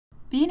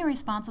Being a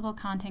responsible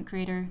content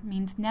creator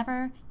means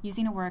never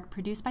using a work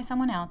produced by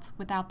someone else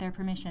without their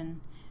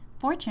permission.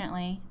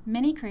 Fortunately,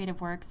 many creative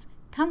works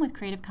come with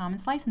Creative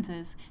Commons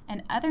licenses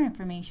and other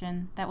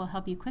information that will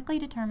help you quickly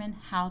determine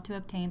how to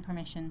obtain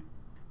permission.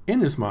 In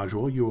this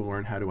module, you will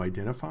learn how to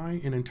identify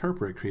and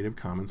interpret Creative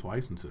Commons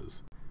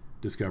licenses,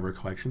 discover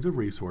collections of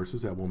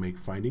resources that will make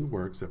finding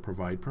works that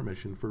provide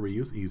permission for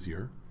reuse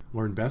easier,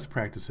 learn best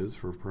practices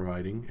for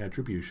providing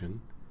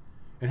attribution,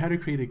 and how to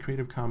create a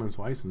Creative Commons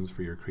license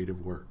for your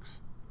creative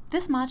works.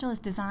 This module is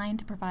designed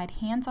to provide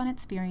hands-on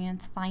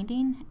experience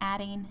finding,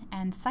 adding,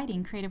 and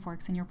citing creative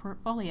works in your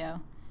portfolio.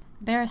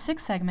 There are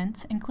 6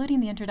 segments, including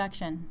the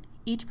introduction.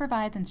 Each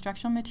provides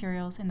instructional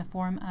materials in the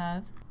form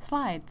of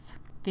slides,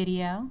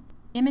 video,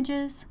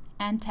 images,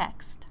 and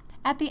text.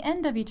 At the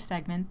end of each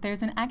segment,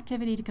 there's an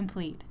activity to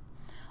complete.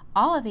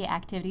 All of the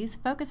activities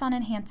focus on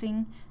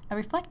enhancing a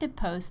reflective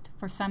post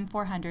for Sum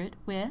 400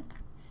 with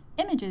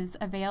images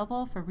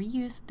available for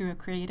reuse through a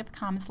Creative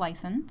Commons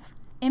license,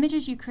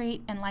 images you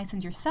create and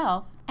license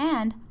yourself,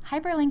 and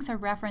hyperlinks or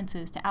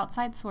references to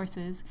outside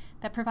sources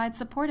that provide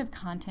supportive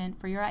content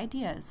for your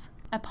ideas.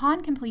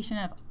 Upon completion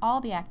of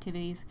all the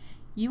activities,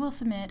 you will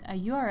submit a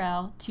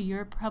URL to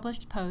your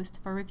published post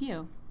for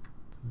review.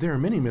 There are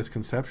many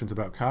misconceptions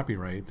about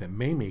copyright that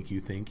may make you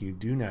think you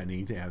do not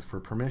need to ask for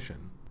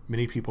permission.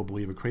 Many people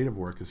believe a creative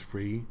work is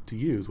free to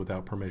use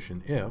without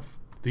permission if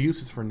the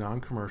use is for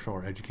non-commercial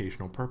or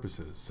educational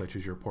purposes, such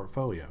as your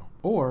portfolio,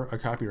 or a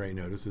copyright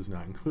notice is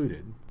not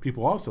included.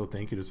 People also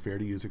think it is fair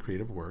to use a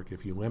creative work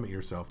if you limit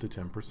yourself to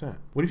 10%.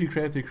 What if you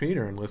credit the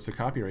creator and list the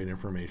copyright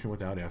information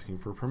without asking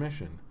for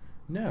permission?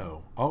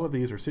 No, all of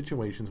these are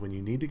situations when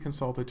you need to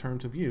consult the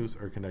terms of use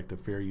or conduct a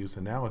fair use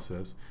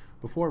analysis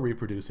before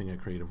reproducing a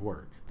creative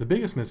work. The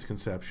biggest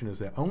misconception is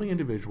that only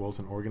individuals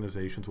and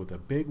organizations with a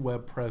big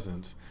web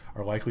presence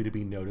are likely to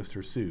be noticed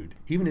or sued.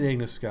 Even at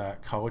Agnes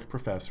Scott, college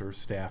professors,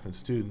 staff, and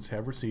students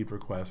have received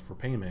requests for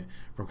payment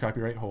from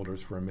copyright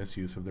holders for a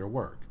misuse of their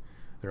work.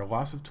 There are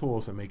lots of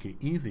tools that make it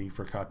easy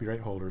for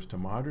copyright holders to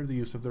monitor the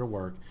use of their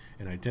work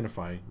and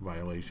identify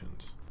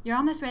violations. You're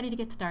almost ready to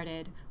get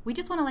started. We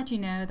just want to let you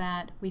know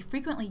that we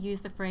frequently use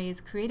the phrase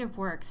creative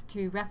works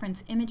to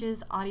reference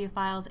images, audio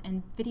files,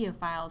 and video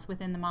files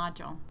within the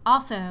module.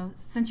 Also,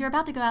 since you're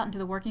about to go out into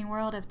the working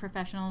world as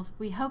professionals,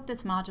 we hope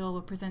this module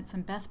will present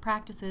some best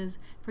practices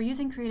for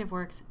using creative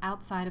works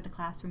outside of the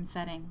classroom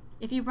setting.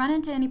 If you run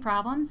into any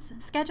problems,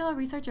 schedule a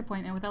research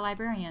appointment with a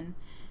librarian.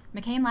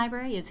 McCain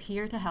Library is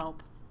here to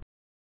help.